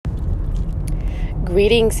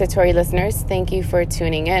Greetings, Satori listeners. Thank you for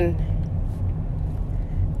tuning in.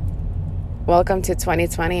 Welcome to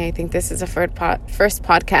 2020. I think this is the first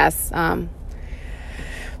podcast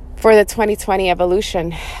for the 2020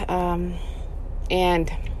 evolution. And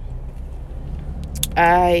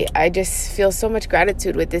I just feel so much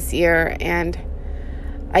gratitude with this year. And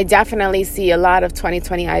I definitely see a lot of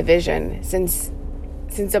 2020 eye vision since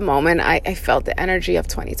the moment I felt the energy of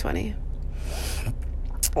 2020.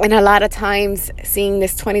 And a lot of times seeing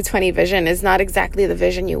this 2020 vision is not exactly the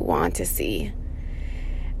vision you want to see.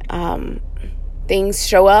 Things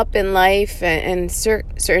show up in life and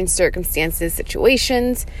certain circumstances,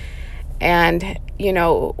 situations. And,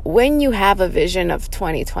 when you have a vision of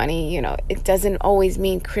 2020, it doesn't always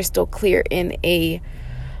mean crystal clear in a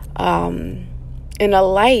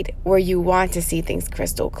light where you want to see things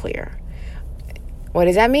crystal clear. What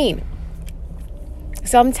does that mean?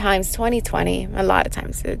 Sometimes 2020, a lot of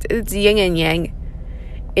times, it's yin and yang.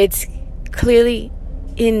 It's clearly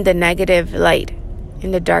in the negative light, in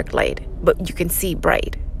the dark light, but you can see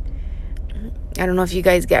bright. I don't know if you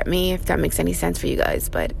guys get me, if that makes any sense for you guys,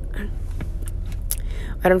 but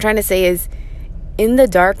what I'm trying to say is, in the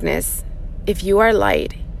darkness, if you are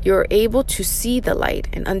light, you're able to see the light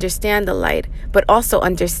and understand the light, but also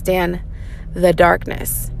understand the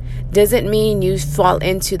darkness. Doesn't mean you fall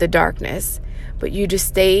into the darkness, but you just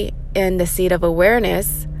stay in the seat of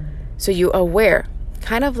awareness, so you're aware.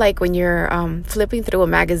 Kind of like when you're flipping through a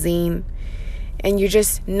magazine and you're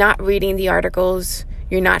just not reading the articles,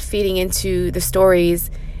 you're not feeding into the stories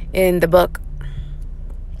in the book,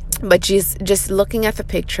 but just looking at the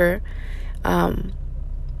picture from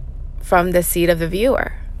the seat of the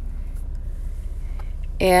viewer.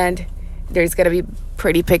 And there's going to be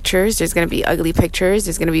pretty pictures, there's going to be ugly pictures,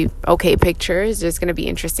 there's going to be okay pictures, there's going to be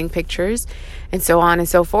interesting pictures, and so on and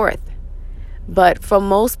so forth. But for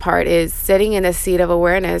most part is sitting in the seat of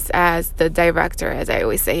awareness as the director, as I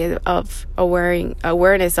always say, of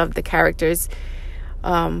awareness of the characters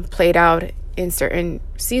played out in certain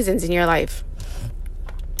seasons in your life.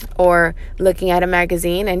 Or looking at a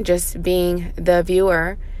magazine and just being the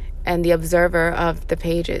viewer and the observer of the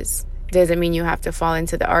pages. Doesn't mean you have to fall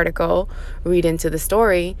into the article, read into the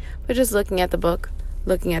story, but just looking at the book,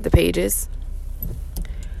 looking at the pages,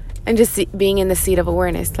 and just being in the seat of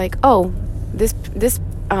awareness. Like, oh, this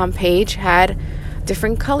page had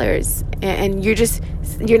different colors, and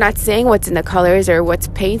you're not saying what's in the colors or what's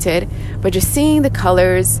painted, but just seeing the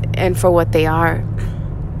colors and for what they are.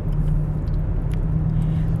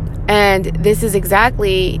 And this is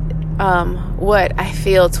exactly what I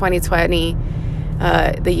feel 2020.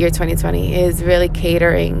 The year 2020 is really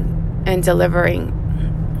catering and delivering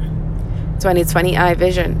 2020 eye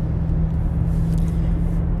vision.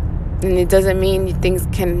 And it doesn't mean things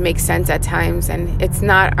can make sense at times, and it's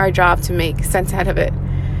not our job to make sense out of it.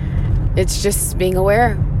 It's just being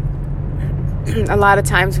aware. A lot of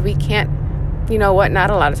times we can't,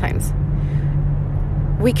 not a lot of times.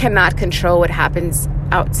 We cannot control what happens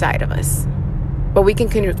outside of us, but we can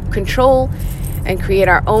control and create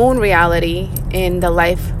our own reality in the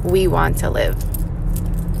life we want to live.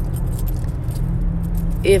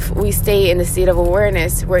 If we stay in the state of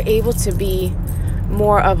awareness, we're able to be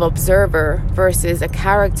more of an observer versus a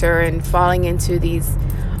character and falling into these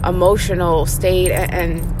emotional state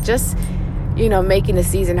and just, making the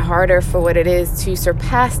season harder for what it is to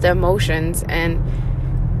surpass the emotions and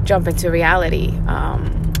jump into reality.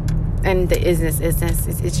 And the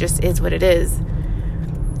isness, it just is what it is.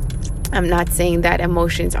 I'm not saying that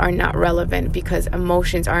emotions are not relevant, because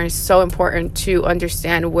emotions are so important to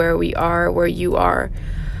understand where we are, where you are.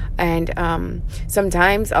 And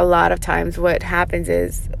a lot of times what happens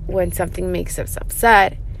is when something makes us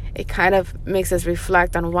upset, it kind of makes us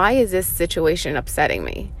reflect on, why is this situation upsetting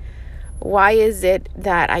me? Why is it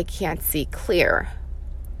that I can't see clear?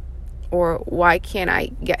 Or why can't I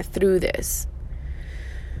get through this?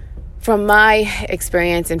 From my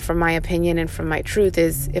experience and from my opinion and from my truth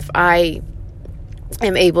is, if I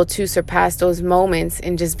am able to surpass those moments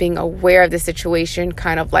and just being aware of the situation,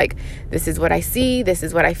 kind of like, this is what I see, this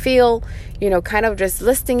is what I feel, kind of just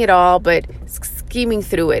listing it all, but scheming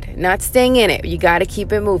through it, not staying in it. You got to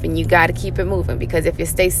keep it moving. Because if you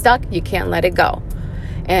stay stuck, you can't let it go.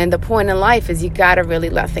 And the point in life is you got to really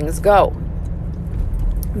let things go,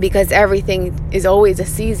 because everything is always a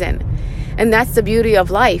season. And that's the beauty of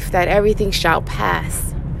life, that everything shall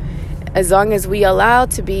pass. As long as we allow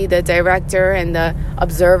to be the director and the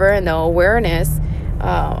observer and the awareness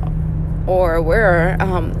or aware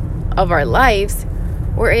of our lives,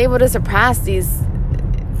 we're able to surpass these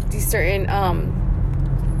certain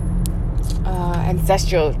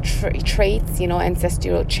ancestral traits,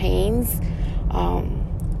 ancestral chains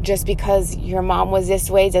Just because your mom was this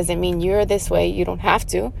way doesn't mean you're this way. You don't have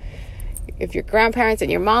to. If your grandparents and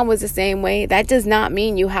your mom was the same way, that does not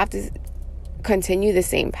mean you have to continue the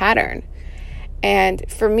same pattern. And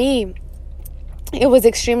for me, it was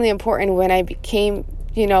extremely important when I became,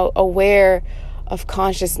 aware of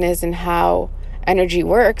consciousness and how energy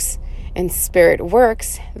works and spirit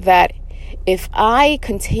works, that if I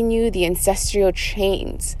continue the ancestral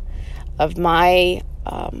chains of my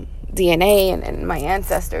DNA and my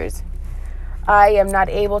ancestors, I am not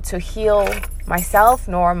able to heal myself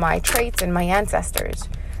nor my traits and my ancestors.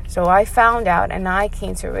 So I found out, and I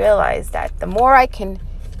came to realize that the more I can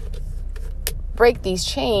break these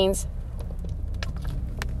chains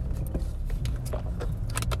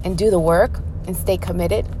and do the work and stay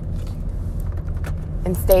committed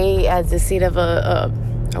and stay as the seed of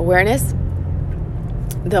awareness,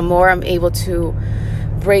 the more I'm able to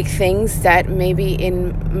break things that maybe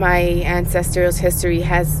in my ancestors' history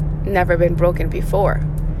has never been broken before.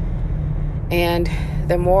 And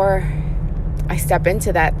the more I step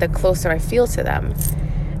into that, the closer I feel to them,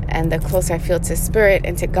 and the closer I feel to spirit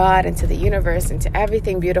and to God and to the universe and to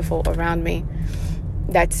everything beautiful around me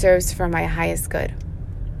that serves for my highest good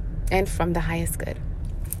and from the highest good.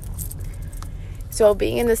 So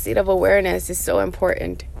being in the state of awareness is so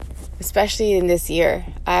important, especially in this year.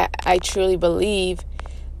 I truly believe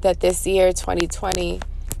that this year, 2020,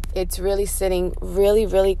 it's really sitting really,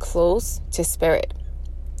 really close to spirit.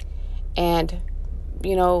 And,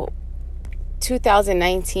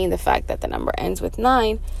 2019, the fact that the number ends with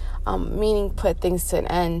 9, meaning put things to an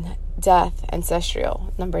end, death,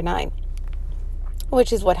 ancestral, number 9,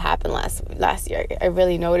 which is what happened last year. I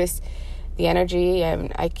really noticed the energy,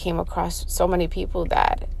 and I came across so many people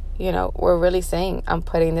that, were really saying, I'm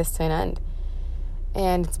putting this to an end.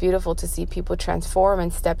 And it's beautiful to see people transform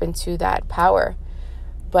and step into that power.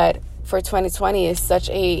 But for 2020 is such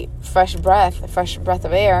a fresh breath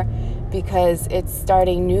of air, because it's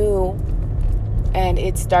starting new, and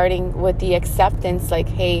it's starting with the acceptance, like,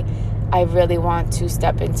 hey, I really want to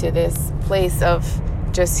step into this place of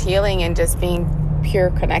just healing and just being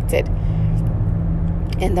pure connected.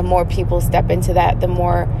 And the more people step into that, the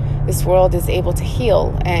more this world is able to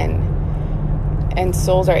heal, and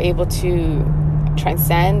souls are able to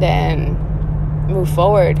transcend and move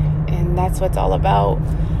forward. And that's what it's all about.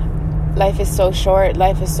 Life is so short.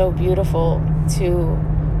 Life is so beautiful to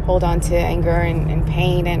hold on to anger and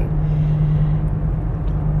pain. And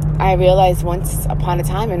I realized once upon a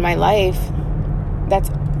time in my life,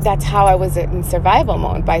 that's how I was in survival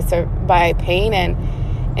mode, by pain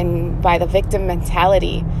and by the victim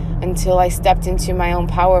mentality, until I stepped into my own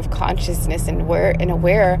power of consciousness and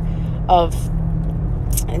aware of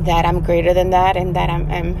that I'm greater than that, and that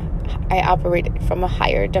I operate from a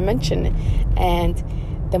higher dimension. And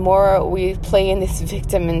the more we play in this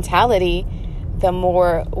victim mentality, the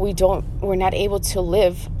more we're not able to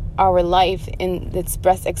live our life in its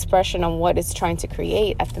best expression on what it's trying to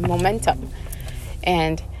create at the momentum.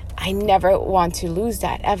 And I never want to lose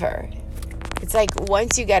that ever. It's like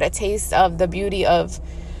once you get a taste of the beauty of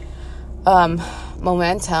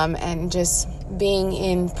momentum and just being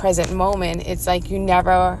in present moment, it's like you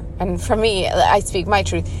never, and for me, I speak my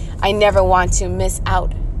truth, I never want to miss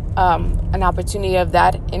out an opportunity of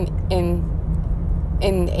that in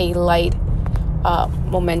a light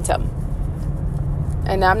momentum.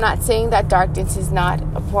 And I'm not saying that darkness is not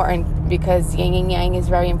important, because yin and yang is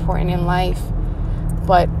very important in life,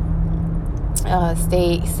 but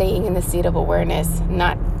staying in the seat of awareness,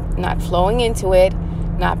 not flowing into it,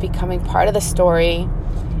 not becoming part of the story,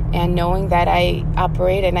 and knowing that I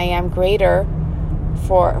operate and I am greater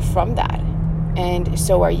from that, and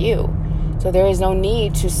so are you. So there is no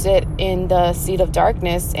need to sit in the seat of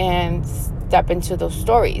darkness and step into those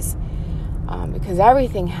stories, because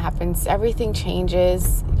everything happens, everything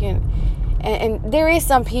changes, and there is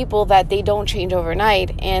some people that they don't change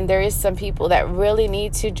overnight, and there is some people that really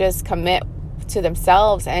need to just commit to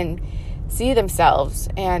themselves and see themselves.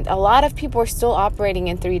 And a lot of people are still operating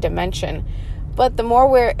in 3-dimension, but the more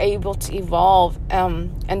we're able to evolve,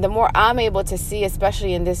 and the more I'm able to see,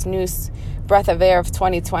 especially in this new breath of air of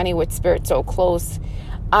 2020 with spirit so close,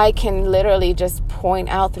 I can literally just point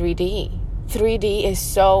out 3D. 3D is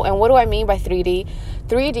so, and what do I mean by 3D?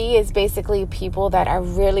 3D is basically people that are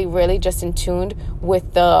really, really just in tune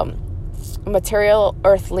with the material,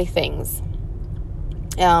 earthly things.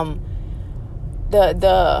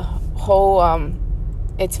 The whole,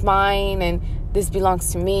 it's mine, and this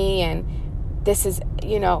belongs to me, and this is,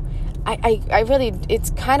 I really, it's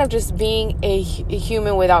kind of just being a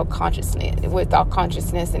human without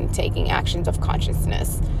consciousness, and taking actions of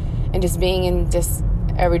consciousness, and just being in just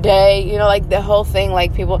every day, like the whole thing,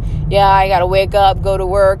 like people, I gotta wake up, go to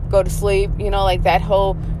work, go to sleep, like that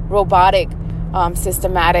whole robotic,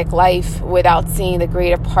 systematic life without seeing the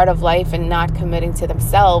greater part of life and not committing to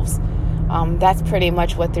themselves. That's pretty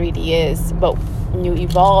much what 3D is. But when you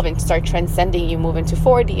evolve and start transcending, you move into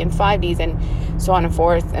 4D and 5Ds and so on and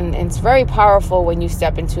forth. And it's very powerful when you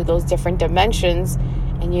step into those different dimensions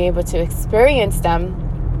and you're able to experience them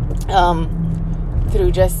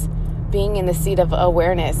through just being in the seat of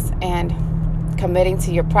awareness and committing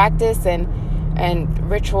to your practice and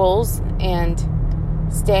rituals and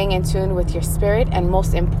staying in tune with your spirit, and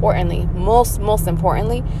most importantly,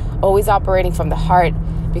 always operating from the heart,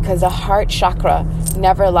 because the heart chakra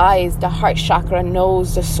never lies. The heart chakra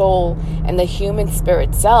knows the soul and the human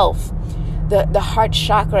spirit self. The heart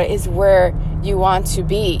chakra is where you want to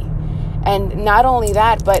be. And not only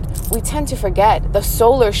that, but we tend to forget the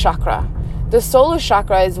solar chakra. The solar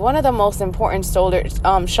chakra is one of the most important solar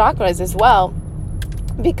chakras as well,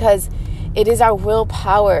 because it is our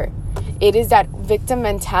willpower. It is that victim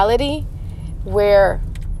mentality where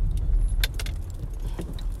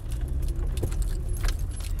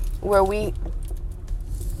we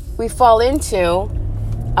fall into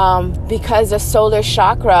because the solar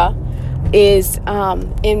chakra is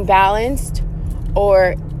imbalanced,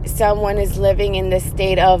 or someone is living in the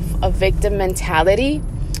state of a victim mentality,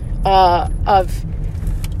 of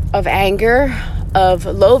anger, of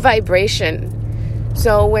low vibration.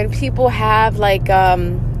 So when people have like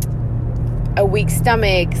a weak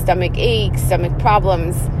stomach aches, stomach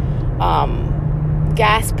problems,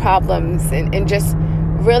 gas problems, and just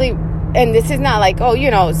really, and this is not like,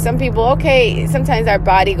 some people, sometimes our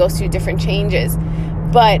body goes through different changes.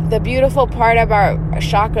 But the beautiful part of our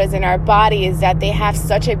chakras in our body is that they have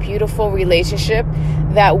such a beautiful relationship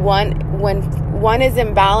that when one is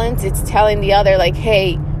imbalanced, it's telling the other, like,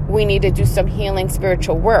 hey, we need to do some healing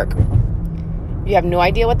spiritual work. You have no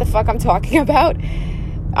idea what the fuck I'm talking about.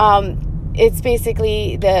 It's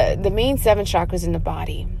basically the main 7 chakras in the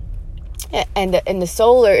body. And the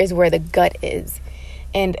solar is where the gut is.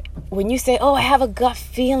 And when you say, I have a gut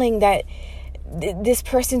feeling that this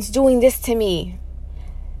person's doing this to me,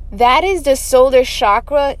 that is the solar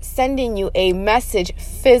chakra sending you a message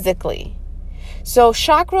physically. So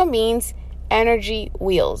chakra means energy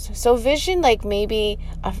wheels. So vision like maybe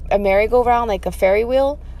a merry-go-round, like a ferry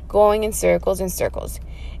wheel going in circles and circles.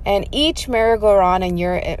 And each merry-go-round, and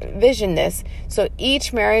you're vision this. So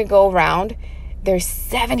each merry-go-round, there's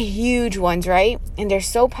 7 huge ones, right? And they're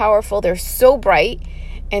so powerful, they're so bright,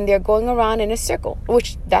 and they're going around in a circle,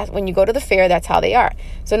 which that when you go to the fair, that's how they are.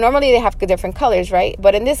 So normally they have different colors, right?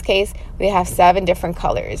 But in this case, we have 7 different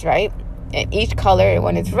colors, right? And each color,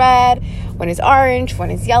 one is red, one is orange, one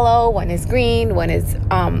is yellow, one is green, one is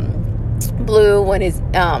blue, one is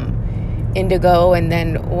indigo, and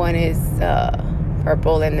then one is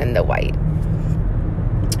purple, and then the white.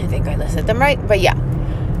 I think I listed them right, but yeah.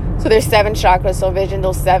 So there's 7 chakras, so vision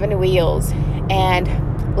those 7 wheels.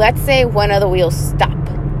 And let's say one of the wheels stop,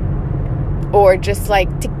 or just like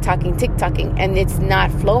tick-tocking, and it's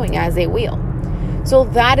not flowing as a wheel. So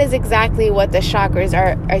that is exactly what the chakras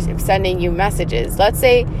are sending you messages. Let's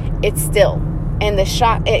say it's still, and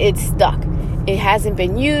it's stuck. It hasn't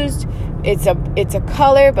been used. It's a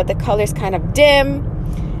color, but the color's kind of dim.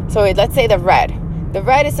 So let's say the red. The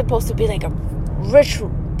red is supposed to be like a rich,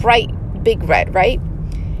 bright, big red, right?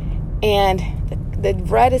 And the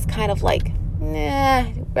red is kind of like,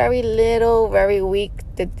 very little, very weak.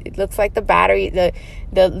 It looks like the battery,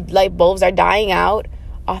 the light bulbs are dying out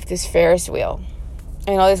off this Ferris wheel.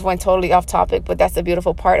 I know this went totally off topic, but that's the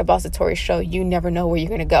beautiful part about Satori's show. You never know where you're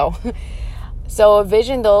going to go. So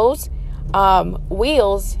vision those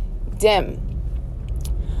wheels dim.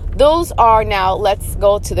 Those are now, let's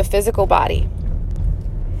go to the physical body.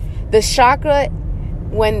 The chakra,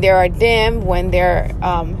 when they are dim, when they're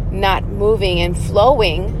not moving and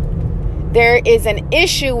flowing, there is an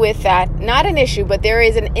issue with that. Not an issue, but there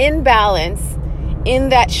is an imbalance in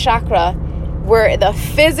that chakra where the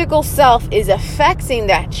physical self is affecting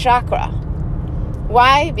that chakra.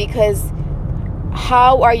 Why? Because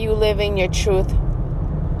how are you living your truth?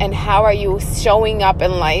 And how are you showing up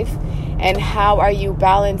in life? And how are you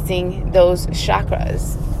balancing those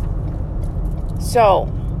chakras? So,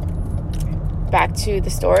 back to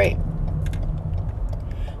the story.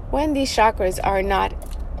 When these chakras are not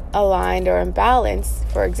aligned or imbalanced,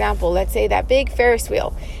 for example, let's say that big Ferris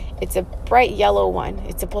wheel, it's a bright yellow one.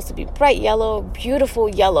 It's supposed to be bright yellow, beautiful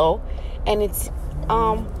yellow, and it's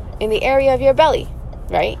in the area of your belly,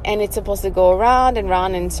 right? And it's supposed to go around and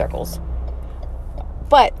round in circles.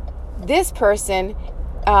 But this person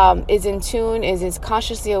is in tune, is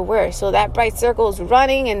consciously aware. So that bright circle is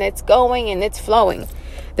running and it's going and it's flowing.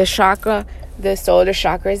 The solar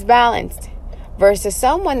chakra is balanced. Versus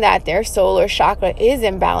someone that their solar chakra is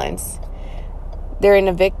imbalanced. They're in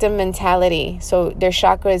a victim mentality. So their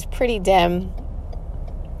chakra is pretty dim.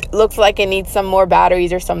 It looks like it needs some more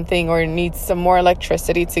batteries or something, or it needs some more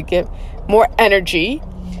electricity to give more energy,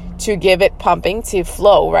 to give it pumping, to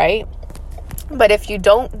flow, right? But if you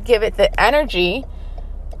don't give it the energy,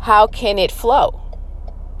 how can it flow?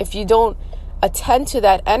 If you don't attend to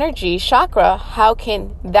that energy chakra, how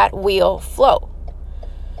can that wheel flow?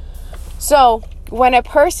 So when a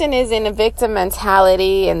person is in a victim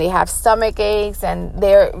mentality and they have stomach aches and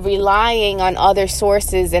they're relying on other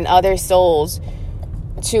sources and other souls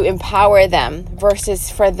to empower them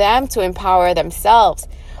versus for them to empower themselves,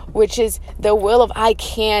 which is the will of I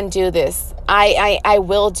can do this. I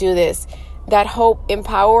will do this. That hope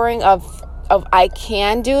empowering of I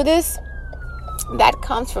can do this, that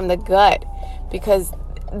comes from the gut, because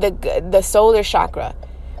the solar chakra,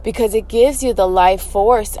 because it gives you the life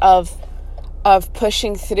force of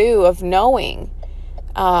pushing through, of knowing,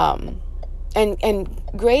 and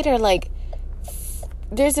greater, like,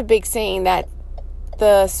 there's a big saying that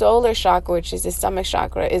the solar chakra, which is the stomach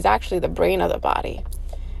chakra, is actually the brain of the body,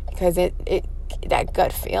 because it that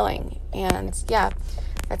gut feeling. And yeah,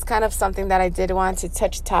 that's kind of something that I did want to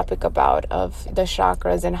touch topic about, of the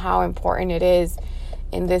chakras and how important it is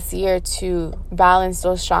in this year to balance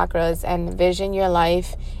those chakras and vision your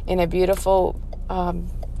life in a beautiful,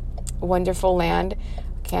 wonderful land,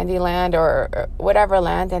 Candyland or whatever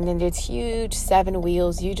land, and then there's huge 7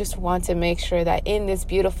 wheels. You just want to make sure that in this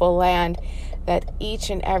beautiful land, that each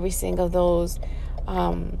and every single of those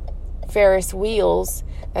Ferris wheels,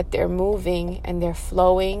 that they're moving and they're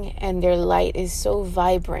flowing and their light is so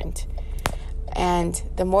vibrant. And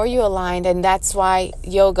the more you align, and that's why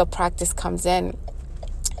yoga practice comes in,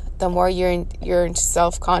 the more you're in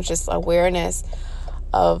self-conscious awareness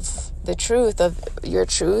of the truth, of your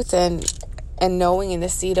truth, and knowing in the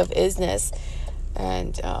seed of isness,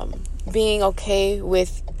 and being okay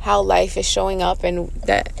with how life is showing up, and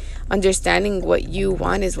that understanding what you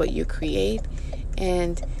want is what you create,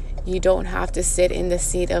 and you don't have to sit in the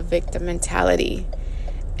seat of victim mentality.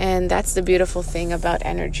 And that's the beautiful thing about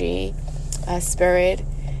energy, spirit,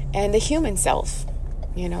 and the human self,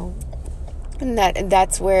 you know. And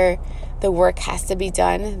that's where the work has to be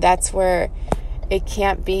done. That's where it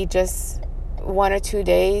can't be just 1 or 2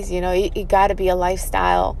 days. You know, it got to be a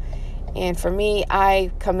lifestyle. And for me,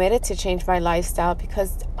 I committed to change my lifestyle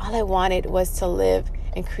because all I wanted was to live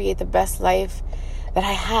and create the best life that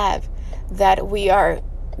I have. That we are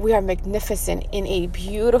magnificent in a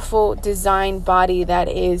beautiful designed body that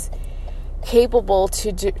is capable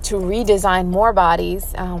to redesign more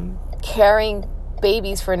bodies, carrying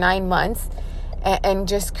babies for 9 months and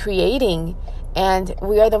just creating. And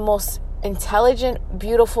we are the most intelligent,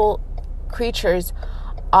 beautiful creatures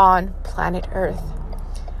on planet Earth,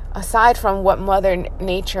 aside from what Mother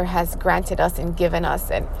Nature has granted us and given us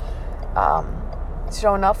and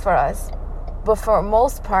shown up for us. But for the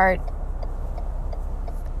most part,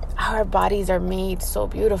 our bodies are made so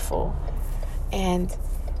beautiful, and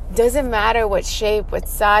doesn't matter what shape, what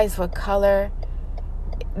size, what color.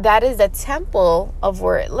 That is the temple of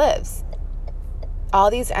where it lives. All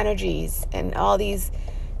these energies and all these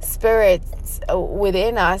spirits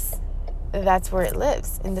within us, that's where it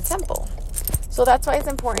lives, in the temple. So that's why it's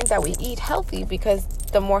important that we eat healthy, because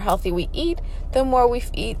the more healthy we eat, the more we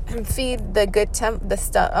feed the good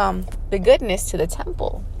the goodness to the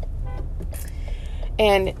temple.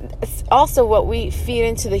 And also what we feed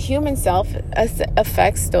into the human self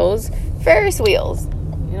affects those Ferris wheels,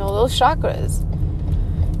 you know, those chakras.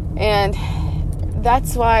 And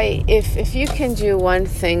that's why if you can do one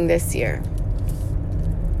thing this year,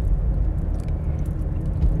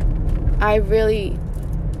 I really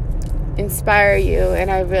inspire you, and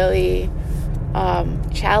I really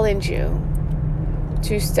challenge you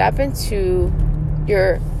to step into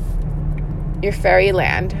your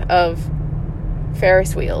fairyland of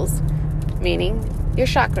Ferris wheels, meaning your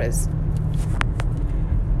chakras.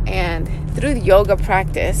 And through yoga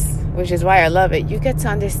practice, which is why I love it, you get to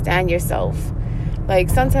understand yourself. Like,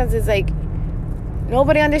 sometimes it's like,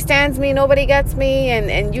 nobody understands me, nobody gets me,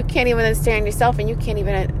 and you can't even understand yourself, and you can't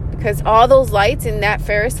even, because all those lights in that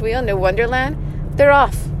Ferris wheel in the Wonderland, they're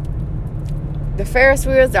off. The Ferris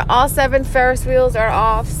wheels, all 7 Ferris wheels are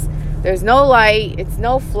off. There's no light, it's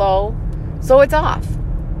no flow, so it's off.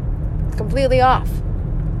 It's completely off.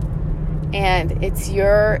 And it's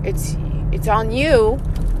on you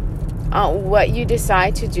what you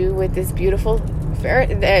decide to do with this beautiful,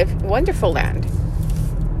 wonderful land.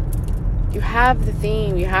 You have the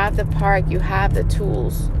theme, you have the park, you have the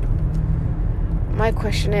tools. My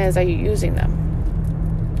question is, are you using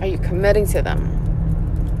them? Are you committing to them?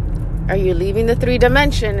 Are you leaving the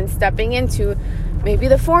 3-dimension and stepping into maybe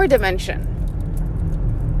the 4-dimension?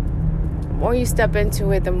 The more you step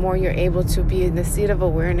into it, the more you're able to be in the seat of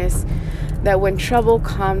awareness that when trouble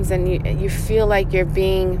comes and you feel like you're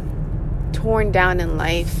being torn down in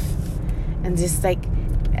life and just like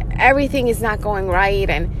everything is not going right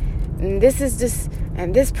and this is just,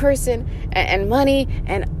 and this person, and money,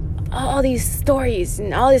 and all these stories,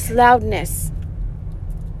 and all this loudness.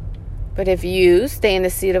 But if you stay in the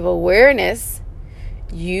seat of awareness,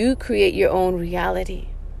 you create your own reality.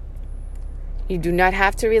 You do not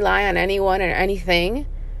have to rely on anyone or anything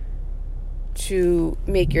to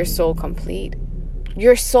make your soul complete.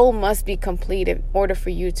 Your soul must be complete in order for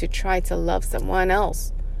you to try to love someone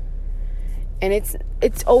else. And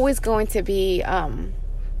it's always going to be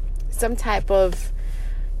some type of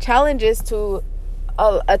challenges to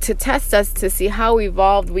test us to see how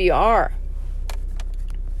evolved we are.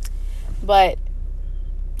 But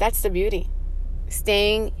that's the beauty.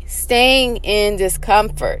 Staying in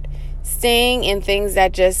discomfort. Staying in things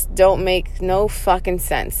that just don't make no fucking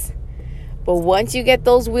sense. But once you get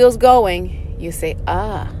those wheels going, you say,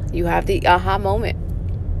 you have the aha moment.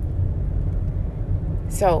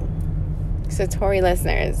 So Satori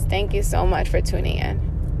listeners, thank you so much for tuning in.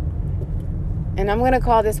 And I'm going to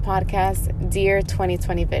call this podcast Dear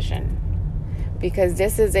 2020 Vision, because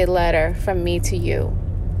this is a letter from me to you.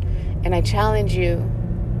 And I challenge you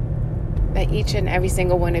that each and every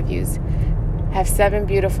single one of you have 7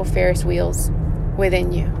 beautiful Ferris wheels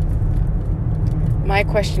within you. My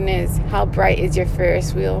question is, how bright is your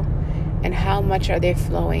Ferris wheel and how much are they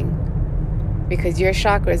flowing? Because your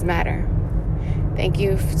chakras matter. Thank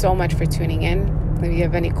you so much for tuning in. If you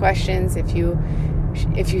have any questions, if you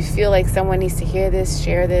feel like someone needs to hear this,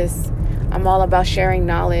 share this. I'm all about sharing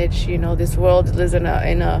knowledge. You know, this world lives in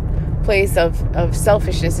a place of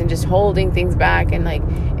selfishness and just holding things back. And like,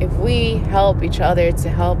 if we help each other to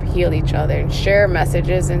help heal each other and share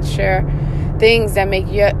messages and share things that make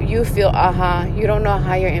you feel you don't know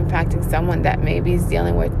how you're impacting someone that maybe is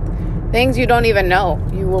dealing with things you don't even know.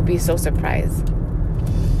 You will be so surprised.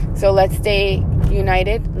 So let's stay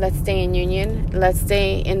united. Let's stay in union. Let's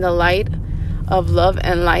stay in the light of love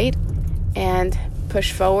and light and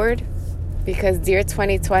push forward, because dear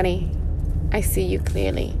 2020, I see you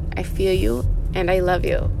clearly. I feel you and I love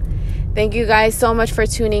you. Thank you guys so much for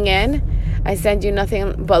tuning in. I send you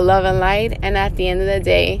nothing but love and light, and at the end of the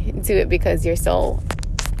day, do it because your soul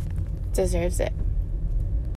deserves it.